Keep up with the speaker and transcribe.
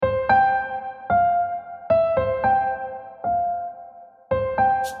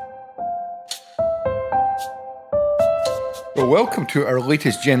Well, welcome to our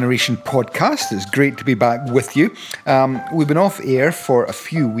latest Generation podcast. It's great to be back with you. We've been off air for a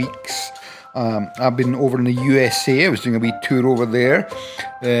few weeks. I've been over in the USA. I was doing a wee tour over there,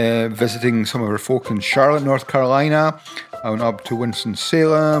 visiting some of our folk in Charlotte, North Carolina. I went up to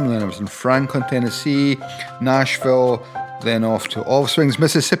Winston-Salem, then I was in Franklin, Tennessee, Nashville, then off to Olive Springs,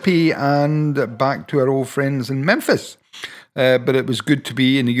 Mississippi, and back to our old friends in Memphis. But it was good to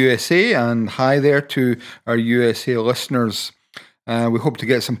be in the USA, and hi there to our USA listeners. We hope to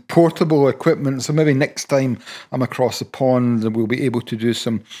get some portable equipment, so maybe next time I'm across the pond, we'll be able to do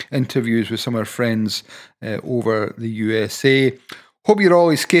some interviews with some of our friends over the USA. Hope you're all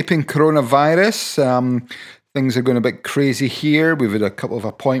escaping coronavirus. Things are going a bit crazy here. We've had a couple of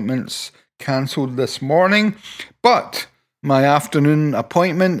appointments cancelled this morning, but my afternoon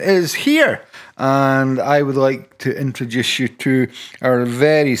appointment is here. And I would like to introduce you to our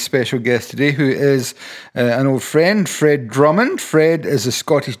very special guest today, who is an old friend, Fred Drummond. Fred is the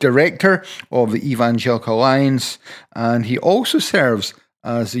Scottish Director of the Evangelical Alliance, and he also serves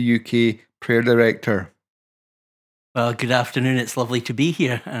as the UK Prayer Director. Well, good afternoon. It's lovely to be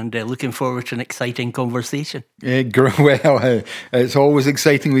here and looking forward to an exciting conversation. Well, it's always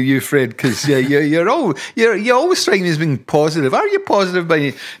exciting with you, Fred, because you always strike me as being positive. Are you positive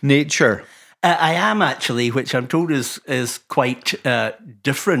by nature? I am actually, which I'm told is quite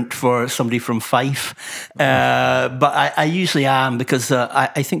different for somebody from Fife. But I usually am because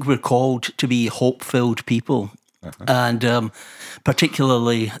I think we're called to be hope-filled people. Uh-huh. And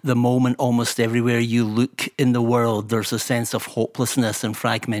particularly the moment almost everywhere you look in the world, there's a sense of hopelessness and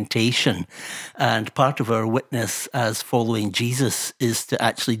fragmentation. And part of our witness as following Jesus is to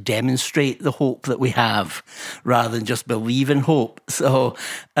actually demonstrate the hope that we have rather than just believe in hope. So,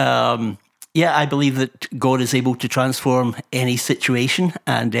 yeah, I believe that God is able to transform any situation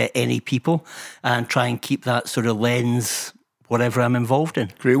and any people and try and keep that sort of lens whatever I'm involved in.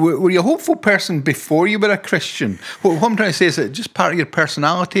 Great. Were you a hopeful person before you were a Christian? What I'm trying to say, is it just part of your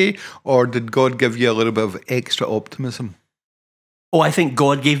personality, or did God give you a little bit of extra optimism? Oh, I think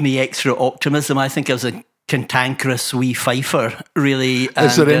God gave me extra optimism. I think I was a cantankerous wee fifer, really.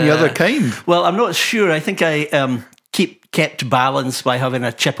 Is there any other kind? Well, I'm not sure. I think I kept balance by having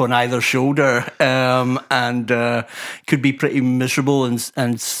a chip on either shoulder, and could be pretty miserable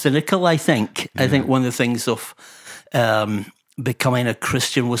and cynical, I think. Yeah. I think one of the things of becoming a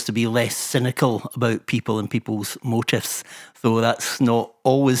Christian was to be less cynical about people and people's motives, though that's not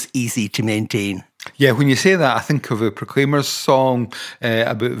always easy to maintain. Yeah, when you say that, I think of a Proclaimers song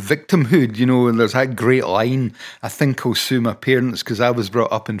about victimhood, and there's that great line, I think I'll sue my parents because I was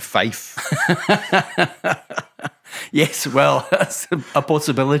brought up in Fife. Yes, well, that's a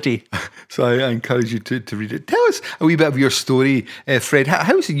possibility. So I encourage you to read it. Tell us a wee bit of your story, Fred.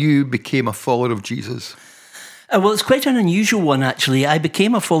 How you became a follower of Jesus? Well, it's quite an unusual one, actually. I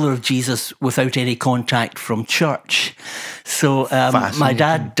became a follower of Jesus without any contact from church. So my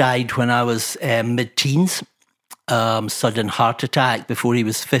dad died when I was mid-teens, sudden heart attack before he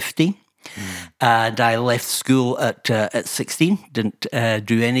was 50. And I left school at 16, didn't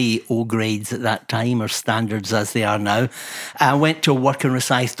do any O grades at that time or standards as they are now. I went to work in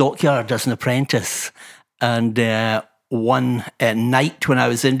Rosyth Dockyard as an apprentice. And one night when I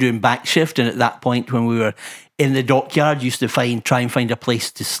was in doing back shift, and at that point when we were in the dockyard, used to try and find a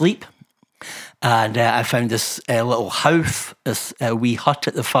place to sleep. And I found this little house, this wee hut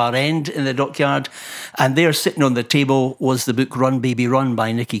at the far end in the dockyard. And there, sitting on the table, was the book Run, Baby, Run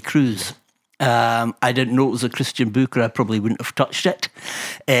by Nicky Cruz. I didn't know it was a Christian book, or I probably wouldn't have touched it.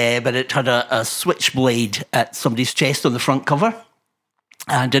 But it had a switchblade at somebody's chest on the front cover.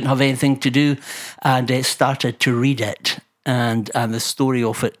 And didn't have anything to do. And started to read it. And the story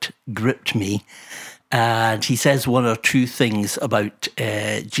of it gripped me. And he says one or two things about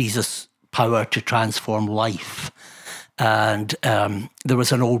Jesus' power to transform life. And there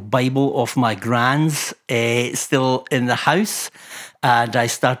was an old Bible of my grand's still in the house. And I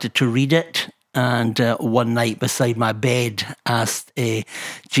started to read it. And one night beside my bed asked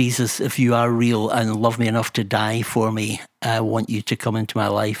Jesus, if you are real and love me enough to die for me, I want you to come into my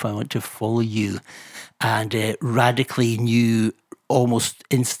life. I want to follow you. And radically knew almost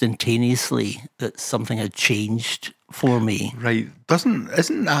instantaneously that something had changed for me. Right. Isn't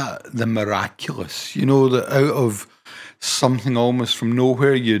that the miraculous? That out of something almost from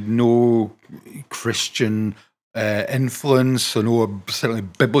nowhere, you'd no Christian influence, or no certainly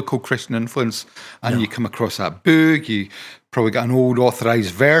biblical Christian influence, and you come across that book, you probably got an old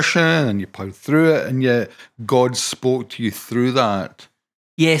authorized version, and you plowed through it, and yet God spoke to you through that.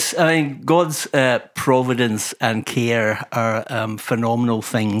 Yes, I mean, God's providence and care are phenomenal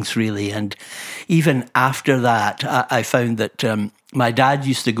things, really. And even after that, I found that my dad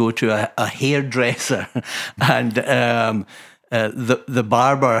used to go to a hairdresser, and the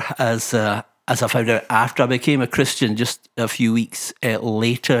barber, as I found out after I became a Christian, just a few weeks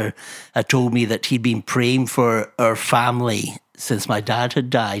later, told me that he'd been praying for our family since my dad had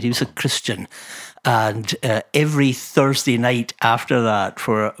died. He was a Christian. And every Thursday night after that,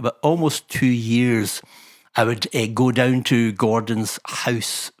 for about almost 2 years, I would go down to Gordon's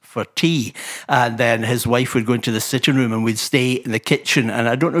house for tea. And then his wife would go into the sitting room and we'd stay in the kitchen. And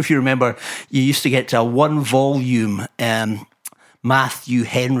I don't know if you remember, you used to get a 1-volume Matthew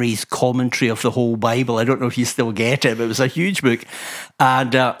Henry's commentary of the whole Bible. I don't know if you still get it, but it was a huge book.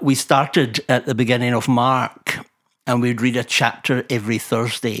 And we started at the beginning of Mark, and we'd read a chapter every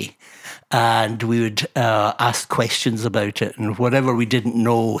Thursday. And we would ask questions about it. And whatever we didn't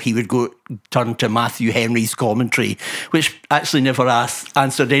know, he would go turn to Matthew Henry's commentary, which actually never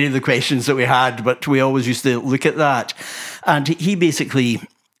answered any of the questions that we had, but we always used to look at that. And he basically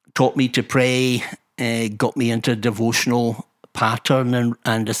taught me to pray, got me into a devotional pattern,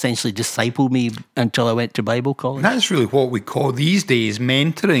 and essentially discipled me until I went to Bible college. And that's really what we call these days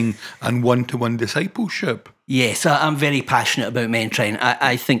mentoring and one-to-one discipleship. Yes, I'm very passionate about mentoring.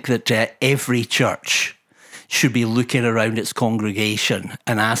 I think that every church should be looking around its congregation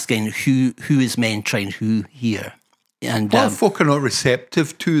and asking who is mentoring who here. And if folk are not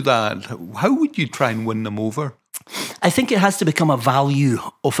receptive to that, how would you try and win them over? I think it has to become a value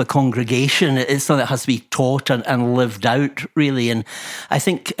of a congregation. It's something that has to be taught and lived out, really. And I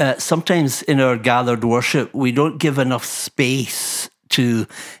think sometimes in our gathered worship, we don't give enough space to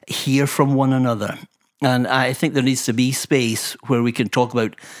hear from one another. And I think there needs to be space where we can talk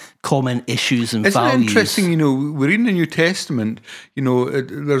about common issues and values. Isn't it interesting, we're reading the New Testament,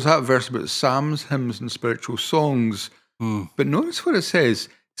 there's that verse about psalms, hymns and spiritual songs. But notice what it says,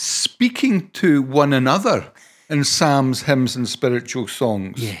 speaking to one another in psalms, hymns and spiritual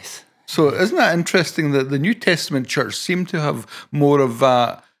songs. Yes. So isn't that interesting that the New Testament church seemed to have more of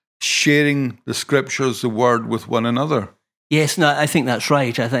that sharing the scriptures, the word with one another? Yes, no, I think that's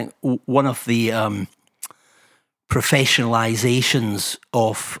right. I think one of the professionalizations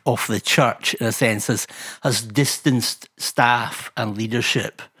of the church, in a sense, has distanced staff and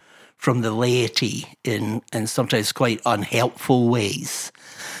leadership from the laity in sometimes quite unhelpful ways.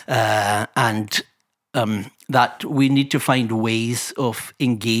 And that we need to find ways of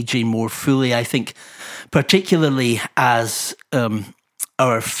engaging more fully, I think, particularly as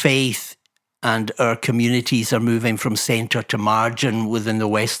our faith and our communities are moving from centre to margin within the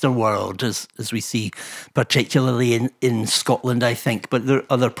Western world, as we see, particularly in Scotland, I think, but there are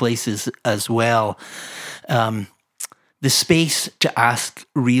other places as well. The space to ask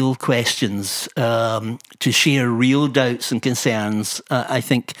real questions, to share real doubts and concerns. I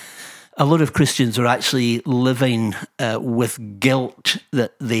think a lot of Christians are actually living with guilt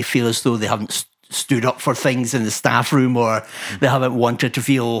that they feel as though they haven't stood up for things in the staff room, or they haven't wanted to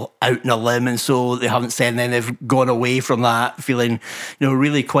feel out on a limb, and so they haven't said, and then they've gone away from that feeling,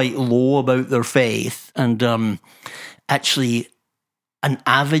 really quite low about their faith. And actually an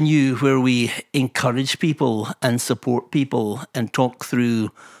avenue where we encourage people and support people and talk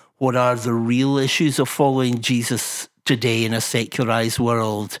through what are the real issues of following Jesus today in a secularized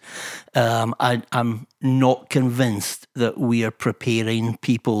world. I'm not convinced that we are preparing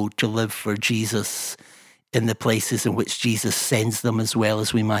people to live for Jesus in the places in which Jesus sends them as well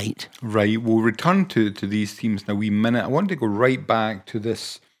as we might. Right. We'll return to these themes in a wee minute. I want to go right back to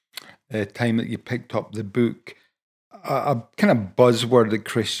this time that you picked up the book. A kind of buzzword that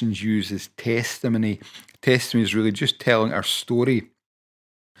Christians use is testimony. Testimony is really just telling our story.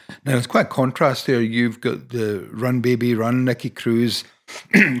 Now, it's quite a contrast there. You've got the Run Baby Run, Nicky Cruz,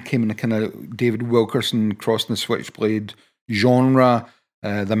 came in the kind of David Wilkerson crossing the switchblade genre.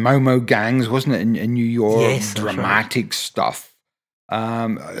 The Mau Mau gangs, wasn't it, in New York? Yes, dramatic right. stuff.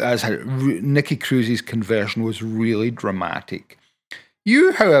 Nicky Cruz's conversion was really dramatic.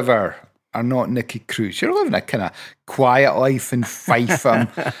 You, however, are not Nicky Cruz. You're living a kind of quiet life in Fife.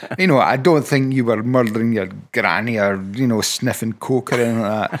 I don't think you were murdering your granny or, sniffing coke or anything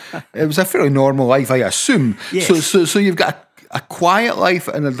like that. It was a fairly normal life, I assume. Yes. So you've got a quiet life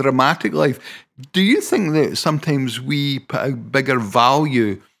and a dramatic life. Do you think that sometimes we put a bigger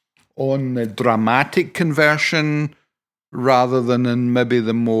value on the dramatic conversion rather than in maybe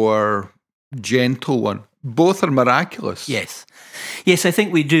the more gentle one? Both are miraculous. Yes, I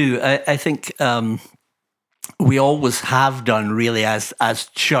think we do. I think we always have done, really, as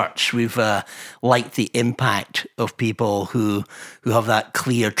church. We've liked the impact of people who have that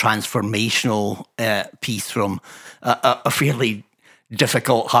clear transformational piece from a fairly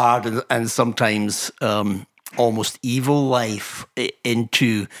difficult, hard, and sometimes almost evil life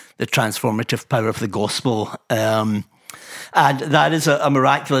into the transformative power of the gospel. And that is a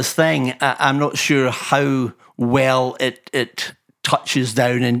miraculous thing. I'm not sure how well it touches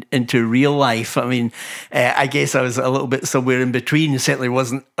down into real life. I mean, I guess I was a little bit somewhere in between. Certainly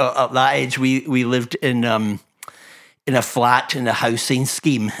wasn't at that age. We lived in a flat in a housing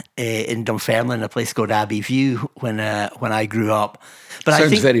scheme in Dunfermline, a place called Abbey View, when I grew up. But Sounds I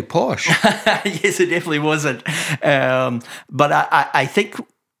think, very posh. Yes, it definitely wasn't. But I think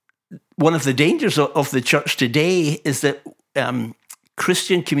one of the dangers of the church today is that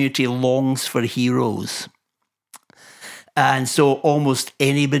Christian community longs for heroes. And so almost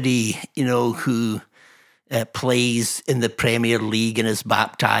anybody, who plays in the Premier League and is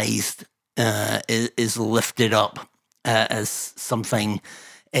baptised is lifted up as something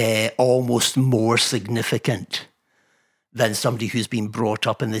almost more significant than somebody who's been brought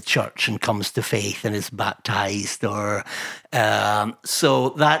up in the church and comes to faith and is baptised. Or so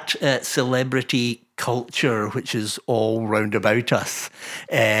that celebrity culture, which is all round about us,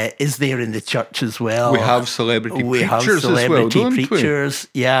 is there in the church as well. We have celebrity preachers as well, don't preachers,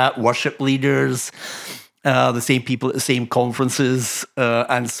 we? Yeah, worship leaders, the same people at the same conferences,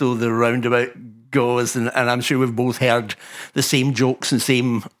 and so the roundabout goes. And I'm sure we've both heard the same jokes and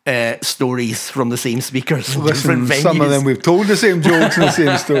same stories from the same speakers. Listen, some of them we've told the same jokes and the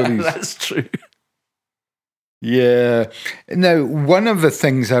same stories. That's true. Yeah. Now, one of the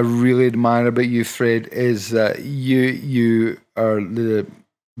things I really admire about you, Fred, is that you are the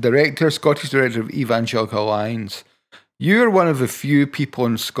Scottish director of Evangelical Alliance. You're one of the few people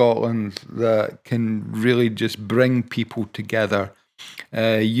in Scotland that can really just bring people together.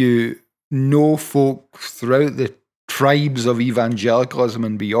 You know folk throughout the tribes of evangelicalism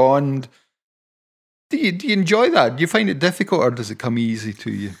and beyond. Do you enjoy that? Do you find it difficult, or does it come easy to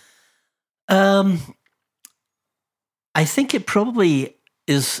you? I think it probably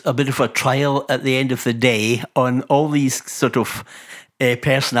is a bit of a trial at the end of the day on all these sort of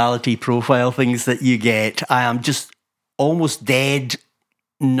personality profile things that you get. I am just almost dead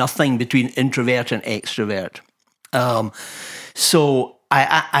nothing between introvert and extrovert. So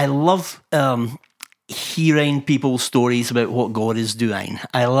I love hearing people's stories about what God is doing.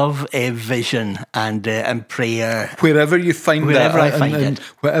 I love vision and prayer. Wherever you find Wherever that, I find it.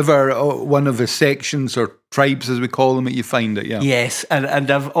 Whatever one of the sections or tribes, as we call them, that you find it, yeah. Yes, and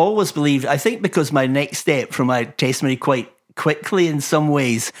I've always believed, I think because my next step from my testimony quite quickly in some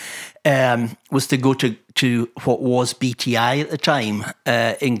ways was to go to what was BTI at the time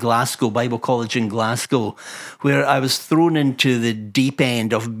in Glasgow, Bible College in Glasgow, where I was thrown into the deep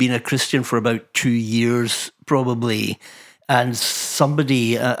end of being a Christian for about 2 years probably. And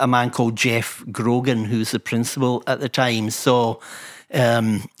somebody, a man called Jeff Grogan, who's the principal at the time, saw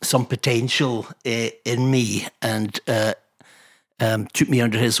some potential in me and took me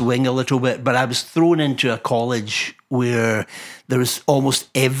under his wing a little bit. But I was thrown into a college where there was almost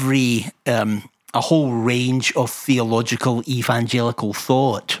a whole range of theological evangelical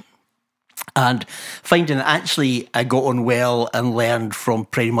thought. And finding that actually I got on well and learned from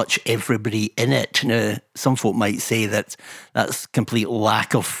pretty much everybody in it. Now, some folk might say that that's complete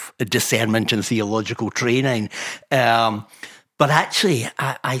lack of discernment and theological training. But actually,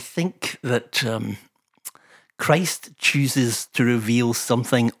 I think that Christ chooses to reveal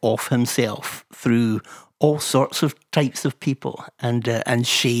something of himself through all sorts of types of people and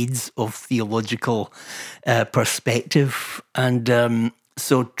shades of theological perspective. And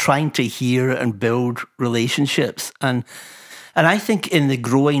so trying to hear and build relationships. And I think in the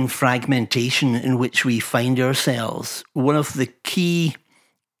growing fragmentation in which we find ourselves, one of the key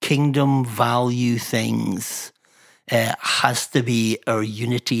kingdom value things has to be our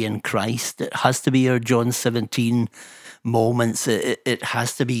unity in Christ. It has to be our John 17 moments. It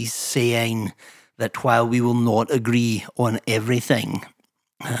has to be saying that while we will not agree on everything,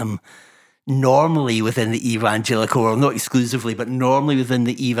 normally within the evangelical world, not exclusively, but normally within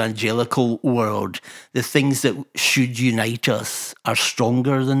the evangelical world, the things that should unite us are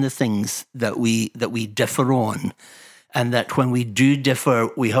stronger than the things that we differ on. And that when we do differ,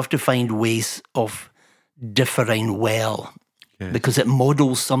 we have to find ways of differing well, because it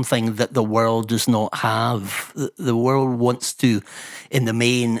models something that the world does not have. The world wants to, in the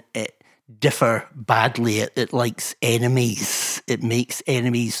main, differ badly. It likes enemies. It makes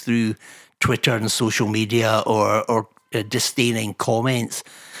enemies through Twitter and social media or disdaining comments.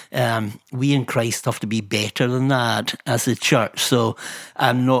 We in Christ have to be better than that as a church. So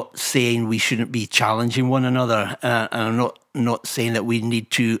I'm not saying we shouldn't be challenging one another. And I'm not saying that we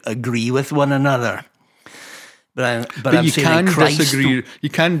need to agree with one another. But I'm you saying can Christ disagree. You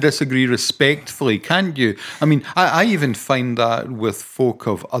can disagree respectfully, can't you? I mean, I even find that with folk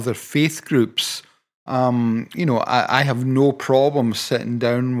of other faith groups. I have no problem sitting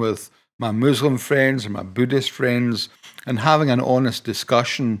down with my Muslim friends or my Buddhist friends and having an honest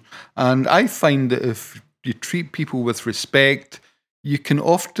discussion. And I find that if you treat people with respect, you can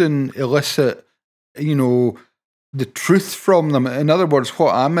often elicit, the truth from them. In other words,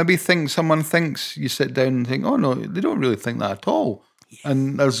 what I maybe think someone thinks, you sit down and think, oh no, they don't really think that at all. Yes.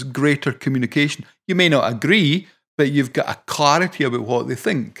 And there's greater communication. You may not agree, but you've got a clarity about what they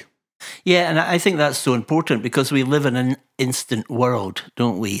think. Yeah, and I think that's so important because we live in an instant world,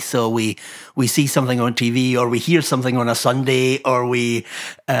 don't we? So we see something on TV, or we hear something on a Sunday, or we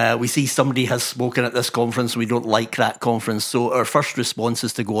see somebody has spoken at this conference, we don't like that conference. So our first response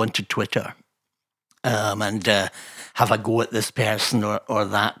is to go onto Twitter and have a go at this person or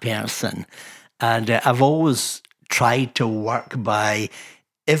that person. And I've always tried to work by,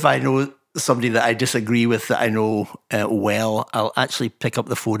 if I know somebody that I disagree with that I know well, I'll actually pick up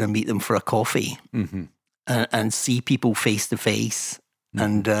the phone and meet them for a coffee and see people face to face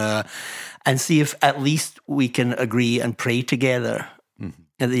and see if at least we can agree and pray together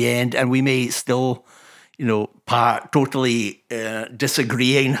at the end. And we may still, totally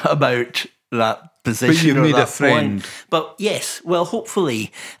disagreeing about that position. But you've made a friend. Point. But yes, well,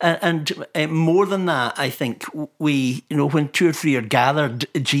 hopefully. And more than that, I think we, when 2 or 3 are gathered,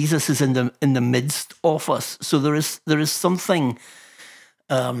 Jesus is in the midst of us. So there is something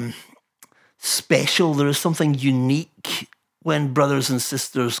special. There is something unique when brothers and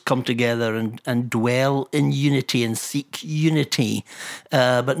sisters come together and dwell in unity and seek unity,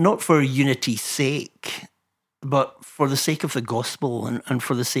 but not for unity's sake, but for the sake of the gospel and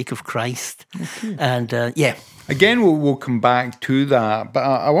for the sake of Christ. Okay. And Again, we'll come back to that, but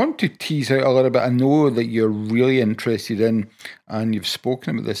I want to tease out a little bit. I know that you're really interested in, and you've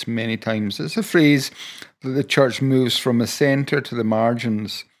spoken about this many times. It's a phrase that the church moves from the centre to the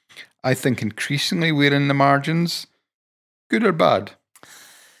margins. I think increasingly we're in the margins. Good or bad?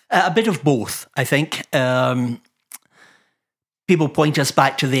 A bit of both, I think. People point us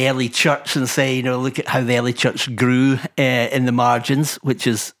back to the early church and say, look at how the early church grew in the margins, which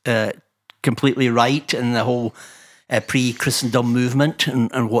is completely right, and the whole pre-Christendom movement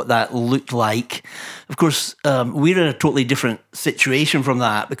and what that looked like. Of course, we're in a totally different situation from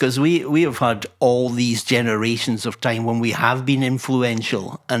that because we have had all these generations of time when we have been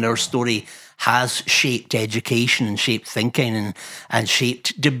influential, and our story has shaped education and shaped thinking and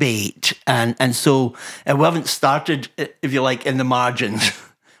shaped debate. And so we haven't started, if you like, in the margins.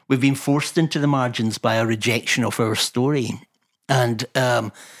 We've been forced into the margins by a rejection of our story. And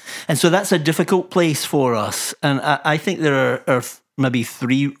so that's a difficult place for us. And I think there are maybe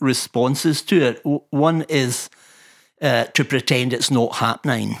 3 responses to it. One is to pretend it's not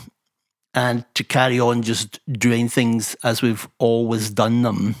happening and to carry on just doing things as we've always done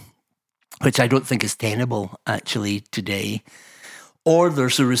them, which I don't think is tenable, actually, today. Or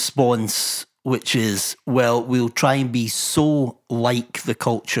there's a response which is, well, we'll try and be so like the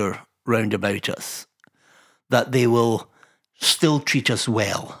culture round about us that they will still treat us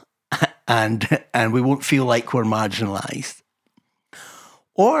well and we won't feel like we're marginalised.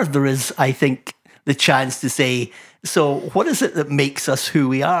 Or there is, I think, the chance to say, so what is it that makes us who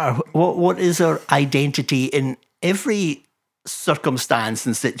we are? What is our identity in every circumstance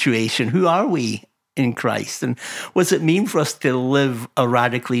and situation? Who are we in Christ? And what does it mean for us to live a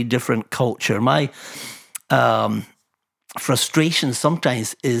radically different culture? My frustration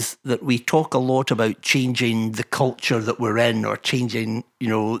sometimes is that we talk a lot about changing the culture that we're in, or changing,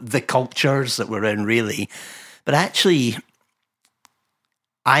 the cultures that we're in, really. But actually,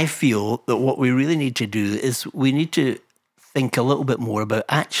 I feel that what we really need to do is we need to think a little bit more about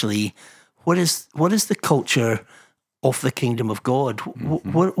actually what is the culture of the kingdom of God?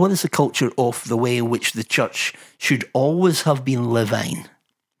 Mm-hmm. What is the culture of the way in which the church should always have been living?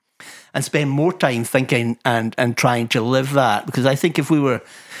 And spend more time thinking and trying to live that. Because I think if we were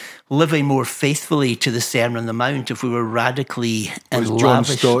living more faithfully to the Sermon on the Mount, if we were radically and lavish... John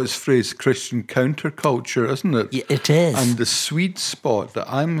Stott's phrase, Christian counterculture, isn't it? Yeah, it is. And the sweet spot that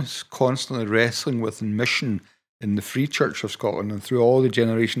I'm constantly wrestling with in mission in the Free Church of Scotland and through all the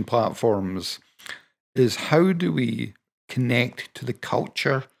Generation platforms is how do we connect to the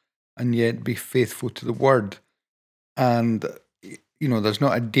culture and yet be faithful to the Word? And... there's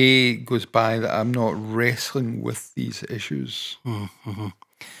not a day goes by that I'm not wrestling with these issues. Mm-hmm.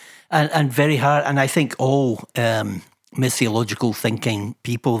 And very hard. And I think all missiological thinking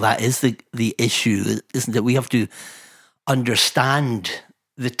people, that is the issue, isn't it? We have to understand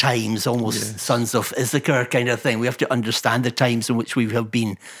the times, almost Sons of Issachar kind of thing. We have to understand the times in which we have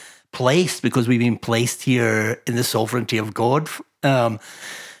been placed, because we've been placed here in the sovereignty of God.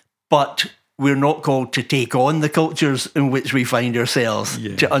 But we're not called to take on the cultures in which we find ourselves,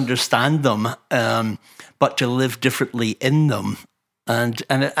 to understand them, but to live differently in them. And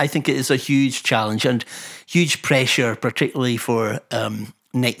I think it is a huge challenge and huge pressure, particularly for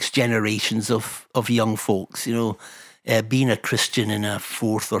next generations of young folks. Being a Christian in a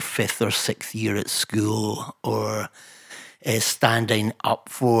 4th or 5th or 6th year at school, or standing up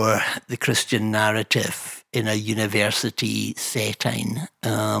for the Christian narrative in a university setting.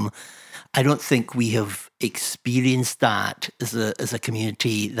 I don't think we have experienced that as a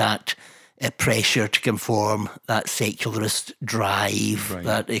community, that pressure to conform, that secularist drive,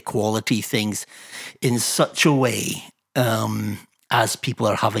 that equality things, in such a way as people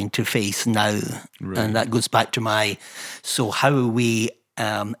are having to face now. And that goes back to so how are we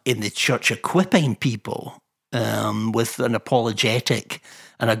in the church equipping people with an apologetic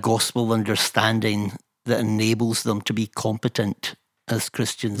and a gospel understanding that enables them to be competent as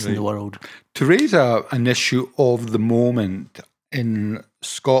Christians in the world? To raise an issue of the moment in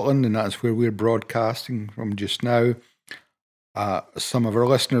Scotland, and that's where we're broadcasting from just now, some of our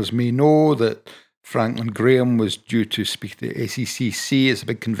listeners may know that Franklin Graham was due to speak to SECC. It's a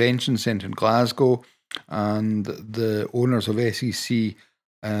big convention centre in Glasgow, and the owners of SEC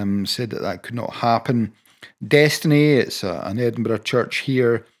said that could not happen. Destiny, it's an Edinburgh church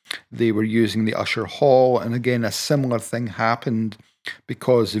here, they were using the Usher Hall, and again a similar thing happened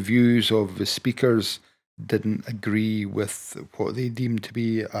because the views of the speakers didn't agree with what they deemed to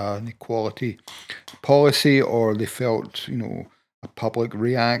be an equality policy, or they felt, a public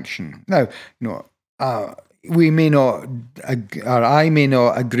reaction. Now, we may not, or I may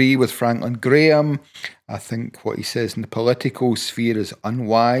not agree with Franklin Graham. I think what he says in the political sphere is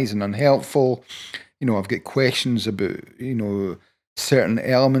unwise and unhelpful. I've got questions about, certain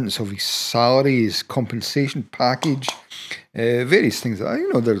elements of his salary, his compensation package, various things.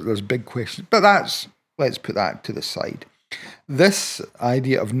 There's big questions. But let's put that to the side. This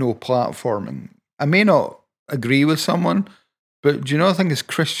idea of no platforming, I may not agree with someone, but do you not think as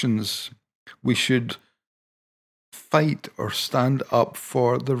Christians we should fight or stand up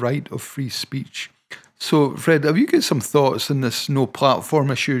for the right of free speech? So, Fred, have you got some thoughts on this no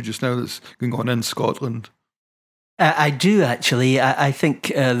platform issue just now that's going on in Scotland? I do, actually. I think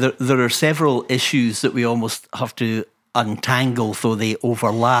there are several issues that we almost have to untangle, though they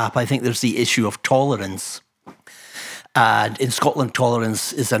overlap. I think there's the issue of tolerance. And in Scotland,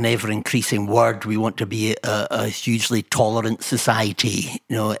 tolerance is an ever-increasing word. We want to be a hugely tolerant society.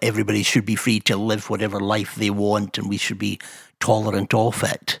 Everybody should be free to live whatever life they want, and we should be tolerant of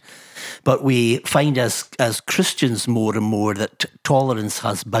it. But we find as Christians more and more that tolerance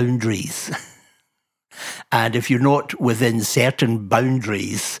has boundaries. And if you're not within certain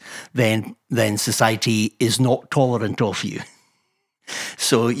boundaries, then society is not tolerant of you.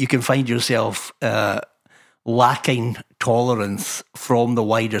 So you can find yourself lacking tolerance from the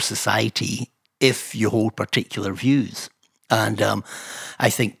wider society if you hold particular views. And I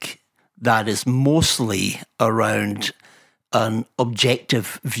think that is mostly around an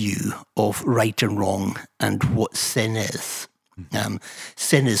objective view of right and wrong and what sin is.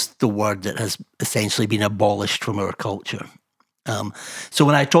 Sin is the word that has essentially been abolished from our culture. So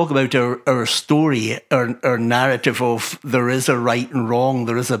when I talk about our story, our narrative of there is a right and wrong,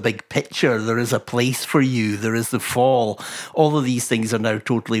 there is a big picture, there is a place for you, there is the fall, all of these things are now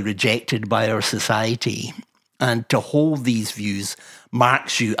totally rejected by our society. And to hold these views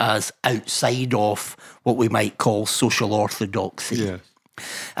marks you as outside of what we might call social orthodoxy. Yes.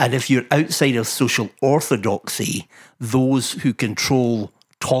 And if you're outside of social orthodoxy, those who control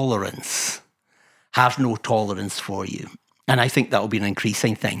tolerance have no tolerance for you. And I think that will be an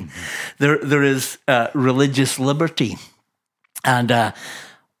increasing thing. Mm-hmm. There is religious liberty. And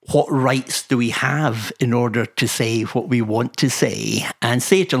what rights do we have in order to say what we want to say, and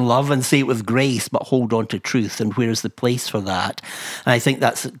say it in love and say it with grace, but hold on to truth? And where is the place for that? And I think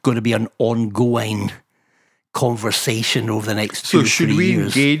that's going to be an ongoing conversation over the next 2 or 3 years. So should we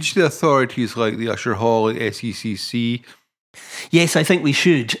engage the authorities like the Usher Hall, SECC? Yes, I think we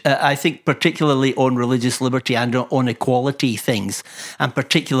should. I think particularly on religious liberty and on equality things, and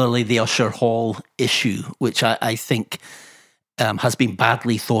particularly the Usher Hall issue, which I think has been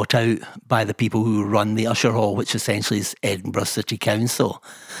badly thought out by the people who run the Usher Hall, which essentially is Edinburgh City Council.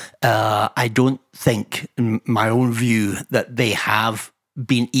 I don't think, in my own view, that they have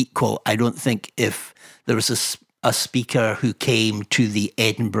been equal. I don't think if there was a speaker who came to the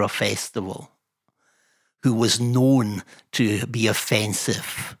Edinburgh Festival who was known to be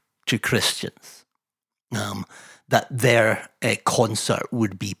offensive to Christians, that their concert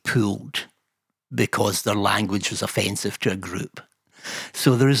would be pulled because their language was offensive to a group.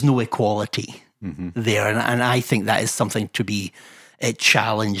 So there is no equality there. And I think that is something to be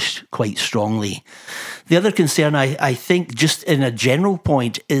challenged quite strongly. The other concern, I think, just in a general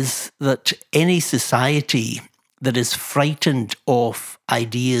point, is that any society that is frightened of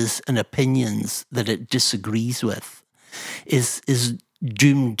ideas and opinions that it disagrees with is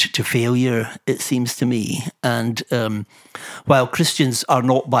doomed to failure, it seems to me. And while Christians are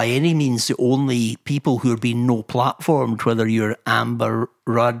not by any means the only people who are being no-platformed, whether you're Amber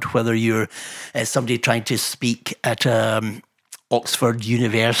Rudd, whether you're somebody trying to speak at Oxford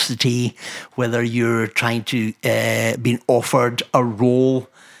University, whether you're trying to being offered a role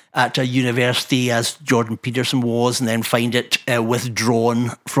at a university as Jordan Peterson was and then find it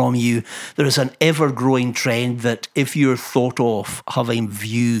withdrawn from you. There is an ever-growing trend that if you're thought of having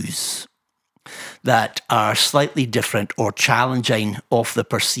views that are slightly different or challenging of the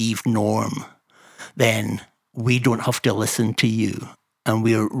perceived norm, then we don't have to listen to you. And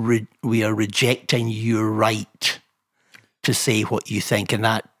we are rejecting your right to say what you think. And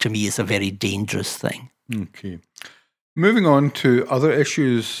that, to me, is a very dangerous thing. Okay. Moving on to other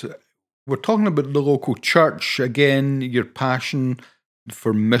issues, we're talking about the local church. Again, your passion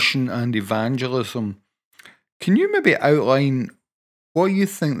for mission and evangelism. Can you maybe outline what you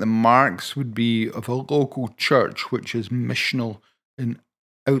think the marks would be of a local church which is missional in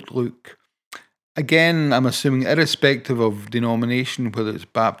outlook? Again, I'm assuming irrespective of denomination, whether it's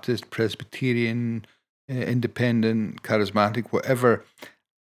Baptist, Presbyterian, independent, charismatic, whatever,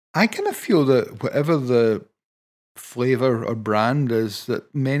 I kind of feel that whatever the flavour or brand is,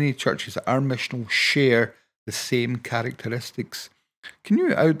 that many churches that are missional share the same characteristics. Can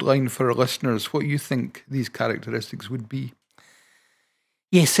you outline for our listeners what you think these characteristics would be?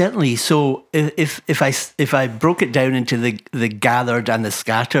 Yes, certainly. So if I broke it down into the gathered and the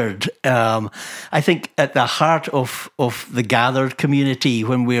scattered, I think at the heart of the gathered community,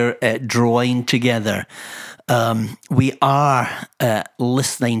 when we're drawing together, we are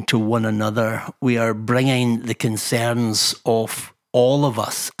listening to one another. We are bringing the concerns of all of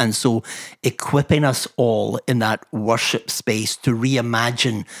us, and so equipping us all in that worship space to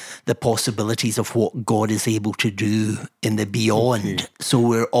reimagine the possibilities of what God is able to do in the beyond. Okay. So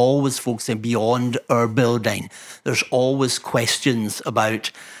we're always focusing beyond our building. There's always questions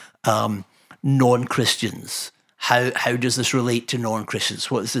about non-Christians. How does this relate to non-Christians?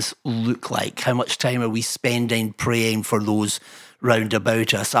 What does this look like? How much time are we spending praying for those round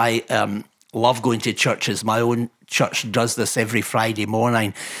about us? I love going to churches. My own church does this every Friday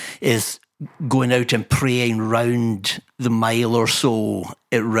morning, is going out and praying round the mile or so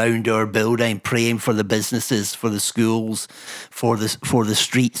around our building, praying for the businesses, for the schools, for the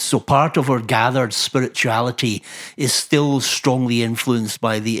streets. So part of our gathered spirituality is still strongly influenced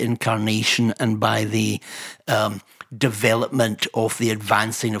by the incarnation and by the development of the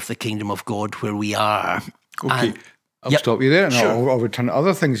advancing of the kingdom of God where we are. Okay. I'll stop you there and I'll return to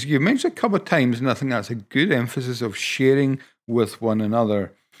other things. You mentioned a couple of times, and I think that's a good emphasis of sharing with one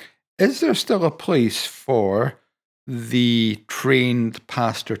another. Is there still a place for the trained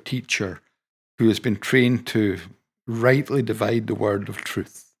pastor teacher who has been trained to rightly divide the word of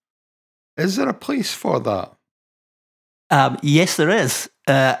truth? Is there a place for that? Yes, there is.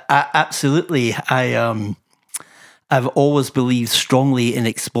 Absolutely. I've always believed strongly in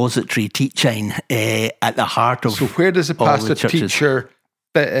expository teaching at the heart of. So where does a pastor teacher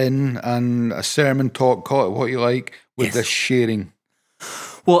fit in, and a sermon talk, call it what you like, with this sharing?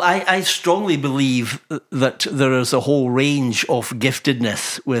 Well, I strongly believe that there is a whole range of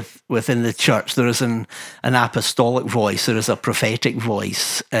giftedness within the church. There is an apostolic voice, there is a prophetic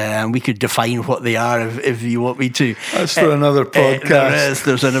voice, and we could define what they are if you want me to. That's for another podcast.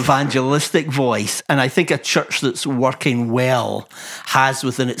 There's an evangelistic voice, and I think a church that's working well has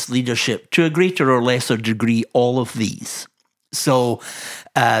within its leadership, to a greater or lesser degree, all of these. So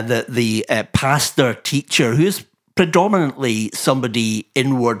the pastor teacher, who's predominantly somebody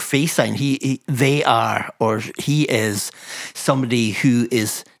inward facing, he is somebody who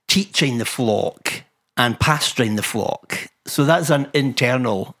is teaching the flock and pastoring the flock. So that's an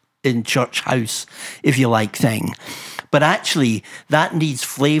internal, in church house, if you like, thing. But actually, that needs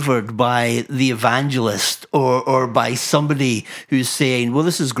flavoured by the evangelist or by somebody who's saying, well,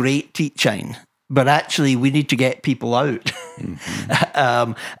 this is great teaching, but actually we need to get people out.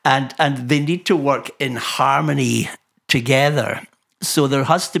 Mm-hmm. And they need to work in harmony together. So there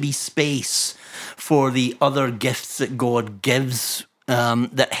has to be space for the other gifts that God gives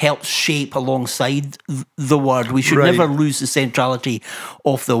that helps shape alongside the Word. We should never lose the centrality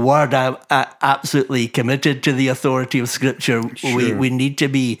of the Word. I'm absolutely committed to the authority of Scripture. Sure. We need to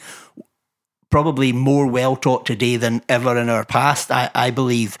be probably more well taught today than ever in our past, I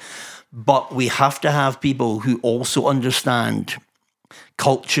believe. But we have to have people who also understand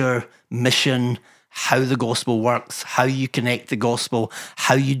culture, mission, how the gospel works, how you connect the gospel,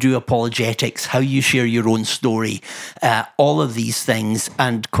 how you do apologetics, how you share your own story, all of these things.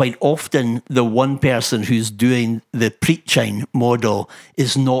 And quite often, the one person who's doing the preaching model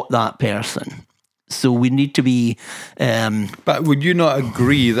is not that person. So we need to be... But would you not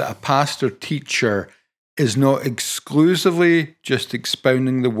agree that a pastor-teacher is not exclusively just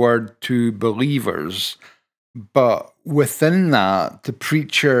expounding the word to believers, but within that, the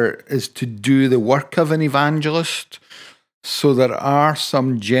preacher is to do the work of an evangelist? So there are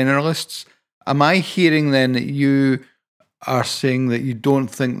some generalists. Am I hearing then that you are saying that you don't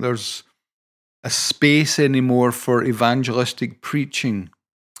think there's a space anymore for evangelistic preaching?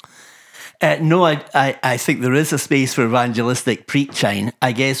 No, I think there is a space for evangelistic preaching.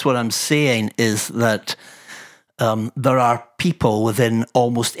 I guess what I'm saying is that there are people within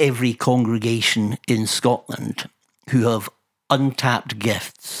almost every congregation in Scotland who have untapped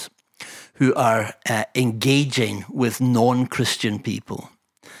gifts, who are engaging with non-Christian people,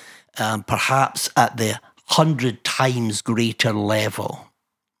 perhaps at the 100 times greater level.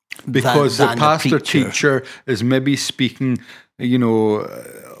 Because the pastor-teacher is maybe speaking,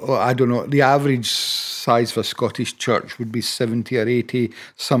 I don't know, the average size of a Scottish church would be 70 or 80.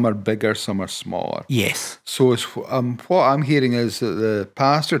 Some are bigger, some are smaller. Yes. So what I'm hearing is that the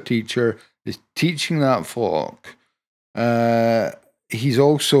pastor-teacher is teaching that flock. He's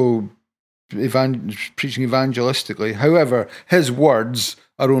also preaching evangelistically. However, his words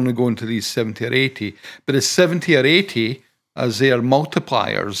are only going to these 70 or 80. But his 70 or 80, as they are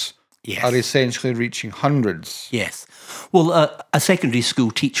multipliers, are essentially reaching hundreds. Yes. Well, a secondary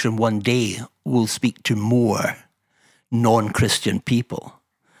school teacher in one day will speak to more non-Christian people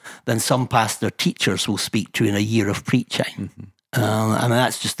than some pastor teachers will speak to in a year of preaching. I mean,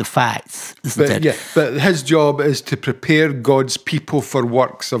 that's just the facts, isn't it? Yeah, but his job is to prepare God's people for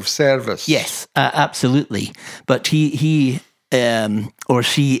works of service. Yes, absolutely. But he or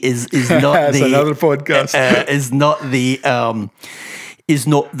she is not That's another podcast. is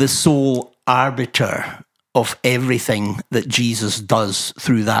not the sole arbiter of everything that Jesus does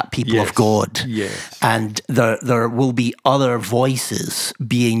through that people of God. Yes. And there will be other voices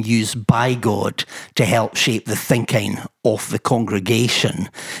being used by God to help shape the thinking of the congregation.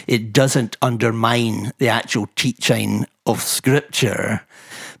 It doesn't undermine the actual teaching of Scripture,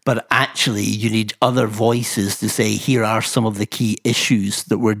 but actually you need other voices to say, here are some of the key issues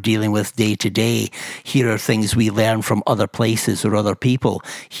that we're dealing with day to day. Here are things we learn from other places or other people.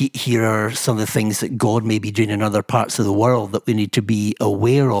 Here are some of the things that God may be doing in other parts of the world that we need to be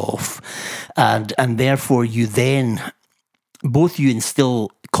aware of. And therefore you then, both you instill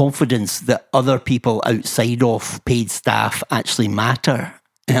confidence that other people outside of paid staff actually matter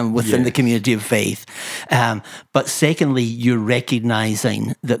within the community of faith. But secondly, you're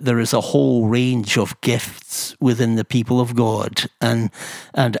recognizing that there is a whole range of gifts within the people of God. And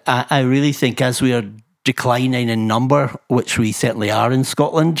I really think as we are declining in number, which we certainly are in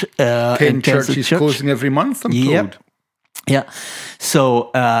Scotland. 10 churches closing every month, I'm told. Yeah.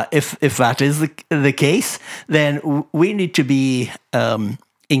 So if that is the case, then we need to be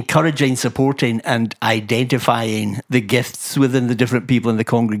encouraging, supporting, and identifying the gifts within the different people in the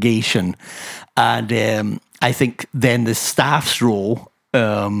congregation. And I think then the staff's role,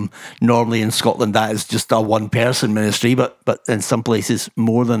 normally in Scotland, that is just a one-person ministry, but in some places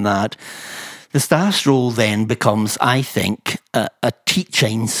more than that. The staff's role then becomes, I think, a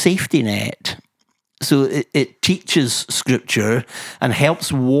teaching safety net. So it teaches Scripture and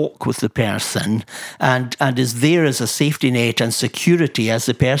helps walk with the person and is there as a safety net and security as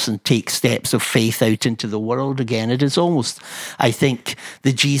the person takes steps of faith out into the world again. It is almost, I think,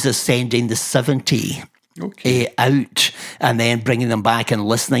 the Jesus sending the 70 out and then bringing them back and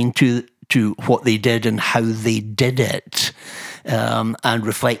listening to what they did and how they did it. And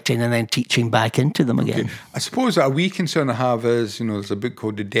reflecting and then teaching back into them again. I suppose a wee concern I have is, there's a book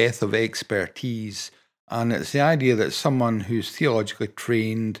called The Death of Expertise, and it's the idea that someone who's theologically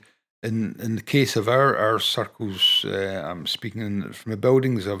trained, in the case of our circles, I'm speaking from the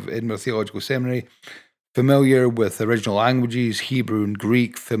buildings of Edinburgh Theological Seminary, familiar with original languages, Hebrew and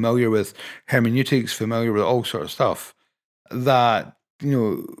Greek, familiar with hermeneutics, familiar with all sorts of stuff, that,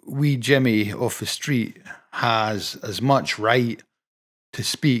 wee Jimmy off the street has as much right to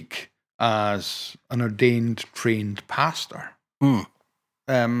speak as an ordained, trained pastor. I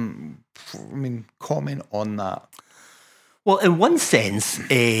mean, comment on that. Well, in one sense,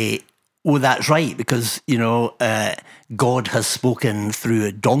 well, that's right, because, God has spoken through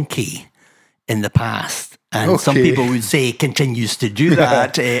a donkey in the past. And some people would say continues to do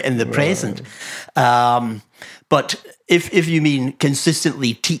that in the present. But if you mean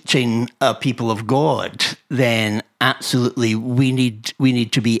consistently teaching people of God, then absolutely we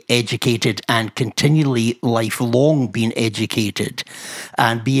need to be educated and continually lifelong being educated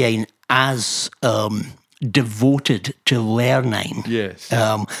and being as devoted to learning,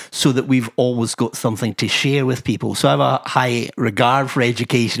 so that we've always got something to share with people. So I have a high regard for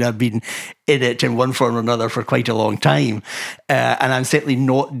education. I've been in it in one form or another for quite a long time, and I'm certainly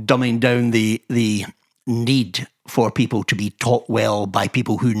not dumbing down the need for people to be taught well by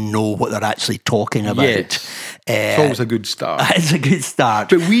people who know what they're actually talking about. It's always a good start. It's a good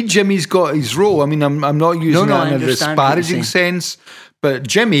start. But Jimmy's got his role. I mean, I'm not using that in a disparaging sense, but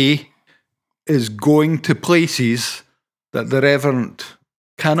Jimmy is going to places that the Reverend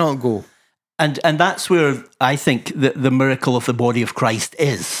cannot go. And that's where I think the miracle of the body of Christ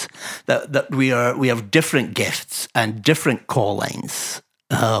is, that we have different gifts and different callings.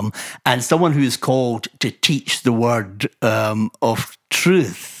 And someone who is called to teach the word of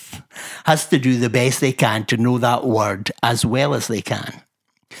truth has to do the best they can to know that word as well as they can.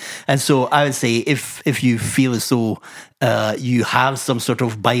 And so I would say if you feel as though you have some sort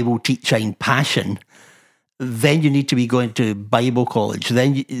of Bible teaching passion, then you need to be going to Bible college.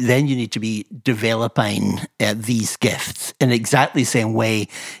 Then you need to be developing these gifts in exactly the same way.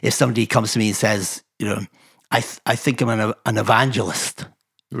 If somebody comes to me and says, I think I'm an evangelist.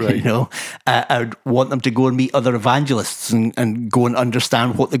 Right. I'd want them to go and meet other evangelists and go and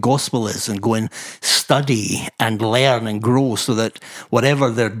understand what the gospel is and go and study and learn and grow, so that whatever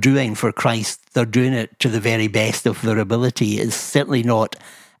they're doing for Christ, they're doing it to the very best of their ability. It's certainly not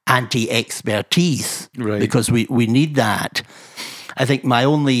anti-expertise, because we need that. I think my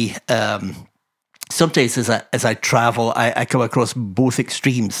only... sometimes as I travel, I come across both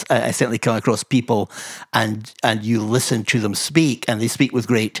extremes. I certainly come across people and you listen to them speak, and they speak with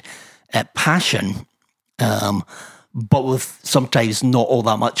great passion, but with sometimes not all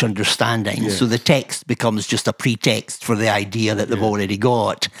that much understanding. Yes. So the text becomes just a pretext for the idea that they've already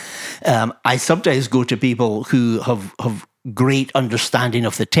got. I sometimes go to people who have great understanding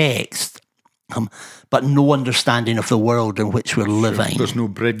of the text, but no understanding of the world in which we're living. There's no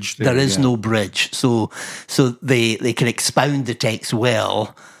bridge there. There is no bridge. So they can expound the text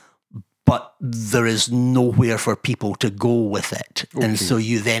well, but there is nowhere for people to go with it. Okay. And so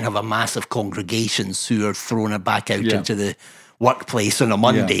you then have a massive congregations who are thrown back out into the workplace on a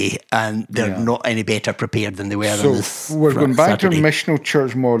Monday, and they're not any better prepared than they were on this So we're going back Saturday. to the missional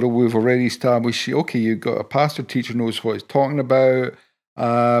church model. We've already established, you've got a pastor teacher knows what he's talking about,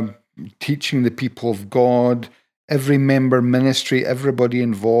 teaching the people of God, every member ministry, everybody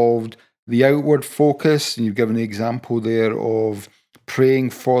involved, the outward focus, and you've given the example there of praying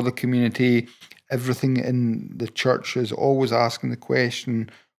for the community. Everything in the church is always asking the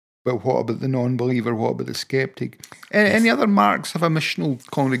question, but what about the non-believer? What about the skeptic? Any other marks of a missional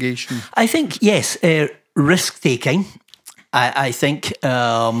congregation? I think, yes, risk-taking. I think,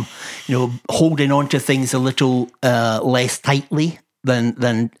 holding on to things a little less tightly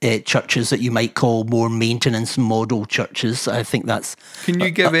than churches that you might call more maintenance model churches. I think that's... Can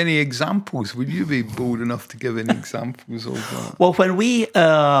you give any examples? Would you be bold enough to give any examples of that? Well, when we...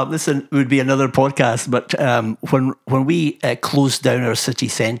 this would be another podcast, but when we closed down our city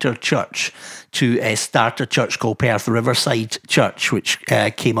centre church to start a church called Perth Riverside Church, which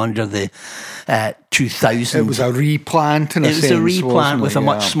came under the 2000... It was a replant in a sense, It was a replant with a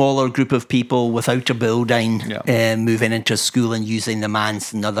much Yeah. smaller group of people without a building, moving into school and using the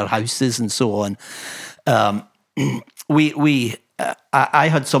manse and other houses and so on. I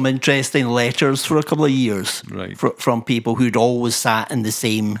had some interesting letters for a couple of years from people who'd always sat in the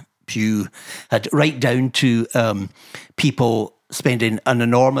same pew, right down to people spending an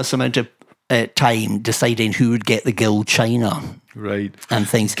enormous amount of time deciding who would get the Guild China. Right. And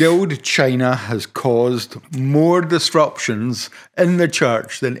things. Guild China has caused more disruptions in the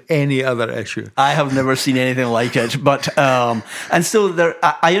church than any other issue. I have never seen anything like it. But and so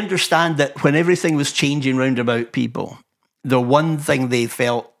I understand that when everything was changing round about people, the one thing they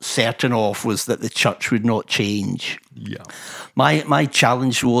felt certain of was that the church would not change. Yeah. My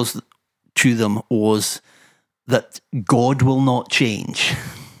challenge to them was that God will not change,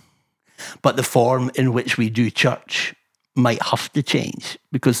 but the form in which we do church might have to change,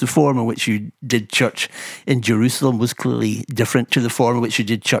 because the form in which you did church in Jerusalem was clearly different to the form in which you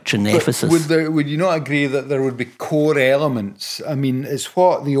did church in Ephesus. Would you not agree that there would be core elements? I mean, it's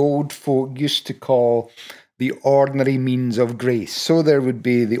what the old folk used to call the ordinary means of grace. So there would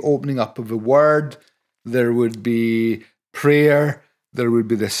be the opening up of the word, there would be prayer, there would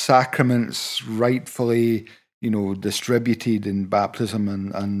be the sacraments rightfully, distributed in baptism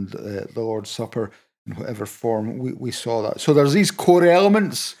and the Lord's Supper in whatever form we saw that. So there's these core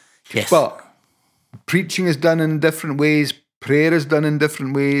elements. Yes. But preaching is done in different ways, prayer is done in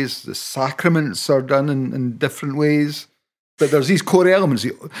different ways, the sacraments are done in different ways. But there's these core elements.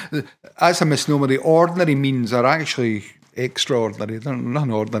 As a misnomer, the ordinary means are actually extraordinary. There's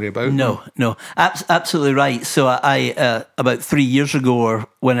nothing ordinary about them. No. Absolutely right. So I about 3 years ago, or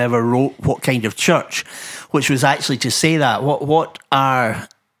whenever, wrote What Kind of Church, which was actually to say that what are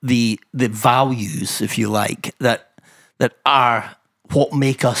the values, if you like, that are what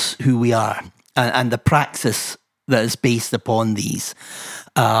make us who we are, and the praxis that is based upon these,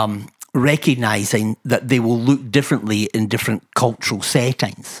 recognizing that they will look differently in different cultural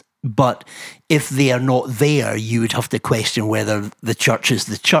settings. But if they are not there, you would have to question whether the church is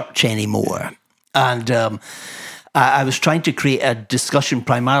the church anymore. And I was trying to create a discussion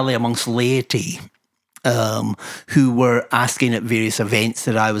primarily amongst laity, who were asking at various events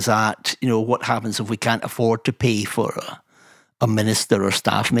that I was at, what happens if we can't afford to pay for a minister or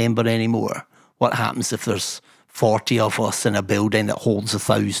staff member anymore? What happens if there's 40 of us in a building that holds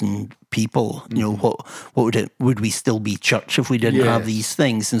 1,000 people? What would we still be church if we didn't have these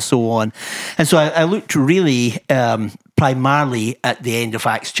things, and so on? And so I looked really primarily at the end of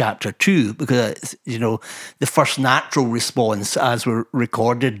Acts chapter 2, because the first natural response, as were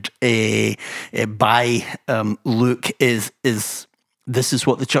recorded by Luke, is this is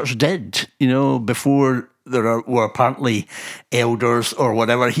what the church did. Before there were apparently elders or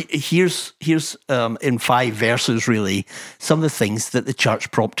whatever. Here's in 5 verses really some of the things that the church,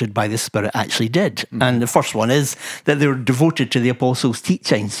 prompted by the Spirit, actually did. Mm-hmm. And the first one is that they were devoted to the apostles'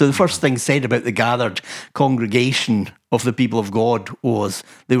 teaching. So the first thing said about the gathered congregation of the people of God was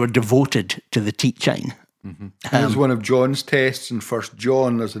they were devoted to the teaching. Mm-hmm. There's one of John's tests in 1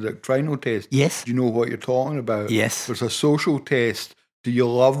 John. There's a doctrinal test. Yes. Do you know what you're talking about? Yes. There's a social test. Do you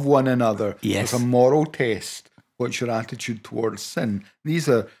love one another? Yes. There's a moral test. What's your attitude towards sin? These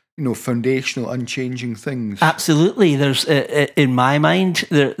are, foundational, unchanging things. Absolutely. There's, in my mind,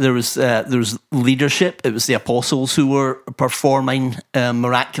 there was leadership. It was the apostles who were performing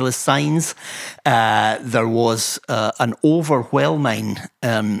miraculous signs. There was an overwhelming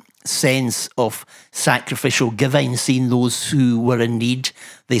sense of sacrificial giving, seeing those who were in need.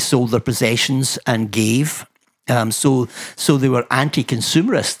 They sold their possessions and gave. So they were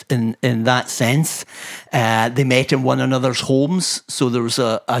anti-consumerist in that sense. They met in one another's homes, so there was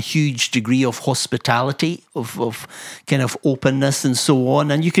a huge degree of hospitality, of kind of openness and so on.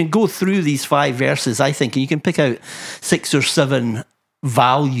 And you can go through these 5 verses, I think, and you can pick out 6 or 7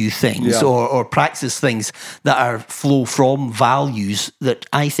 value things or praxis things that flow from values that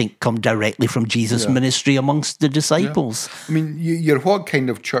I think come directly from Jesus' ministry amongst the disciples. Yeah. I mean, your What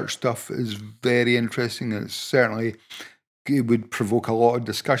Kind of Church stuff is very interesting, and it would provoke a lot of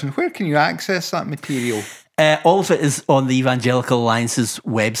discussion. Where can you access that material? All of it is on the Evangelical Alliance's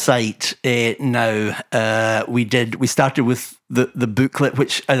website now. We started with the booklet,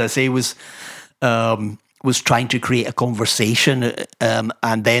 which, as I say, was trying to create a conversation,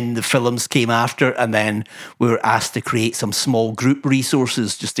 and then the films came after, and then we were asked to create some small group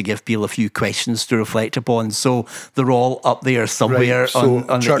resources just to give people a few questions to reflect upon. So they're all up there somewhere. Right. So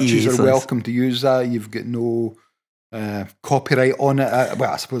on churches the are welcome to use that. You've got no copyright on it.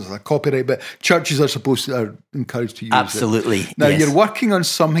 Well, I suppose there's a copyright, but churches are encouraged to use Absolutely. it. Now, yes. You're working on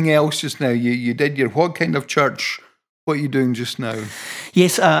something else just now. You did your What Kind of Church. What are you doing just now?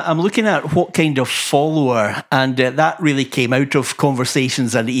 Yes, I'm looking at What Kind of Follower, and that really came out of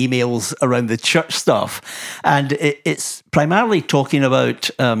conversations and emails around the church stuff. And it's primarily talking about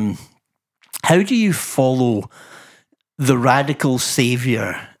how do you follow the radical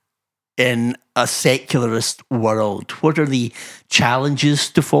saviour in a secularist world? What are the challenges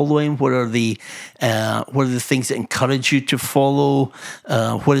to following? What are the things that encourage you to follow?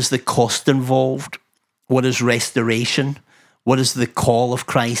 What is the cost involved? What is restoration? What does the call of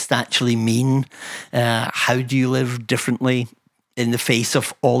Christ actually mean? How do you live differently in the face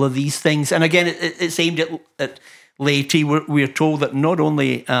of all of these things? And again, it's aimed at laity. We're told that not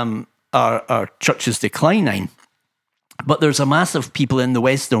only are churches declining, But there's a mass of people in the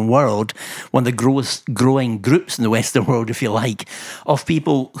Western world, one of the growing groups in the Western world, if you like, of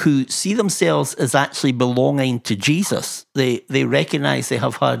people who see themselves as actually belonging to Jesus. They recognize they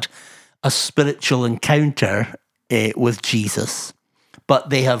have had a spiritual encounter with Jesus, but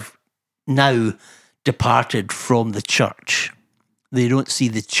they have now departed from the church. They don't see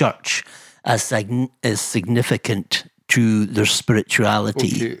the church as significant to their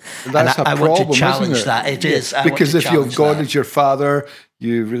spirituality. Okay. That's a problem, I want to challenge isn't it? that. It is. Because if you have God as your father,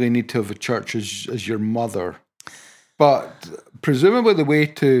 you really need to have a church as your mother. But presumably the way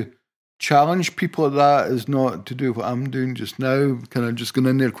to challenge people at that is not to do what I'm doing just now, kind of just going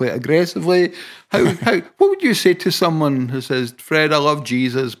in there quite aggressively. What would you say to someone who says, Fred, I love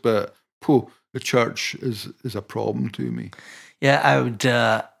Jesus, but the church is a problem to me? Yeah,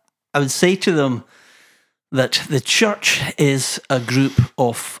 I would say to them that the church is a group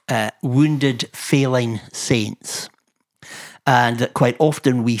of wounded, failing saints, and that quite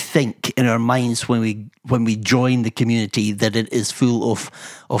often we think in our minds when we join the community that it is full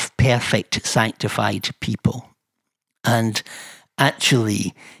of perfect, sanctified people. And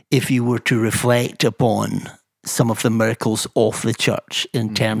actually, if you were to reflect upon some of the miracles of the church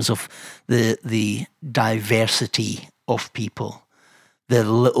in terms of the diversity of people, the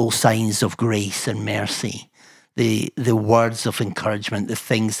little signs of grace and mercy, the words of encouragement, the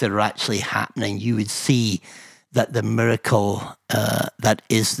things that are actually happening, you would see that the miracle that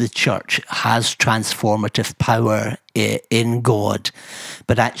is the church has transformative power in God.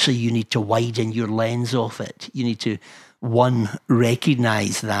 But actually you need to widen your lens of it. You need to, one,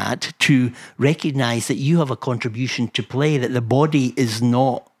 recognize that, two, recognize that you have a contribution to play, that the body is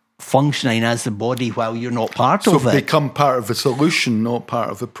not functioning as the body while you're not part of it. So become part of the solution, not part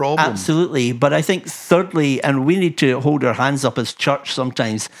of the problem. Absolutely. But I think thirdly, and we need to hold our hands up as church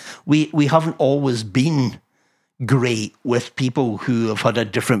sometimes, we haven't always been great with people who have had a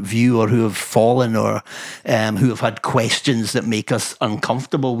different view or who have fallen or who have had questions that make us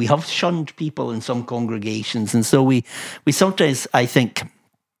uncomfortable. We have shunned people in some congregations. And so we sometimes, I think,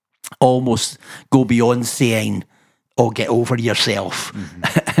 almost go beyond saying, oh, get over yourself.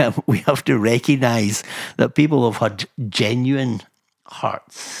 Mm-hmm. We have to recognize that people have had genuine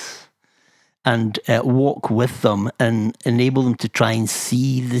hearts and walk with them and enable them to try and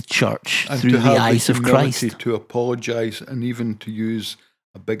see the church and through the eyes of Christ. To apologise and even to use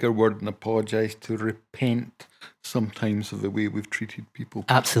a bigger word than apologise, to repent sometimes of the way we've treated people.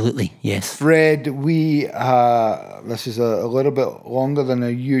 Absolutely, yes. Fred, this is a little bit longer than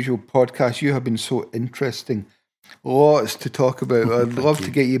a usual podcast. You have been so interesting. Lots to talk about. I'd love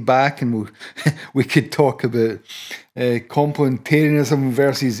to get you back and we could talk about complementarianism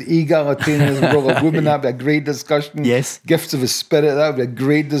versus egalitarianism, role of women. That'd be a great discussion. Yes. Gifts of the Spirit, that would be a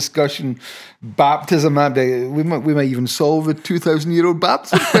great discussion. Baptism, we might even solve a 2,000-year-old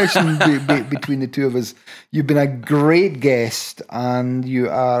baptism question between the two of us. You've been a great guest and you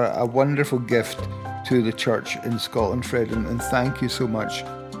are a wonderful gift to the church in Scotland, Fred, and thank you so much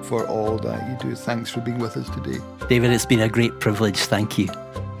for all that you do. Thanks for being with us today. David, it's been a great privilege. Thank you.